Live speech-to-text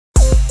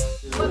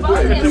My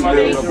boy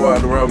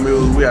Dorrough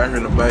Webbie, we out here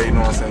in the Bay, you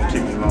know what I'm saying,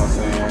 kicking, you know what I'm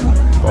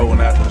saying,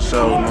 going after the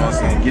show, you know what I'm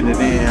saying, getting it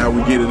in, how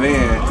we get it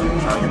in,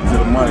 trying to get to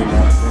the money, you know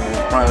what I'm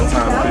saying, prime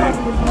time pick,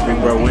 big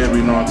bro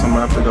Webbie, you know what I'm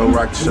talking about, I go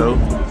rock the show,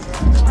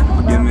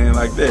 getting in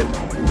like that.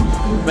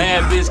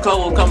 Bad bitch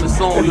clothes coming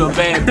soon, you a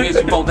bad bitch,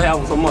 you supposed to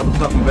have some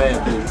motherfucking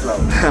bad bitch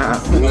clothes.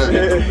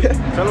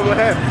 Tell them what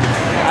happened.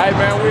 Hey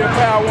man, we in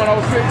Power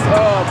 106,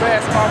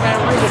 basketball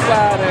man,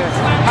 Riverside, and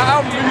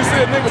how often do you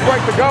see a nigga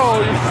break the goal?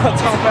 You know what I'm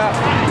talking about?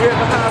 We at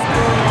the high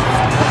school.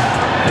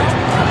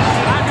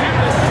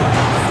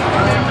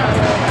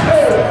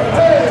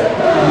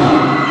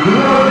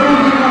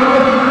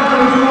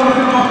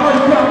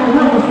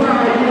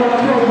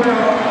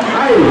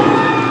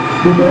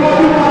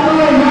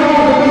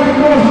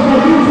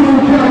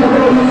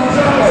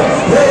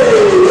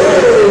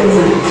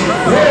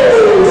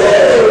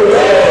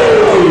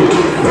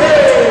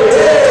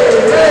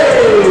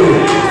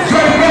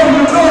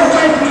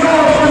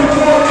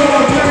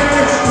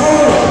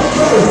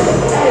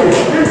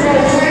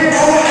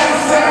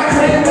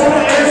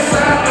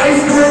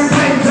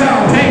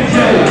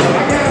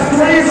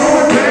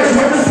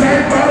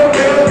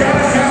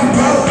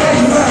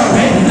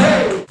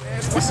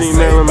 Seen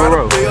Marilyn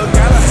Monroe.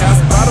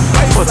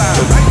 What the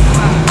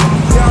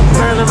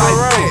Marilyn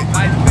Monroe.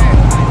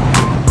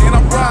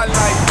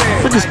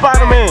 Look at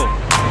Spider-Man.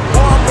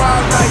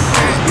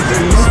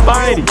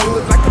 Spidey.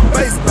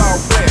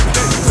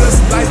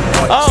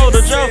 Oh,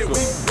 the Joker.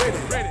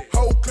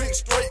 Whole click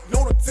straight,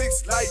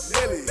 lunatics like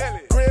Nelly.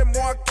 Grand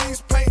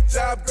Marquis paint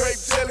job, grape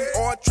jelly,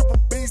 or triple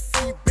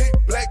BC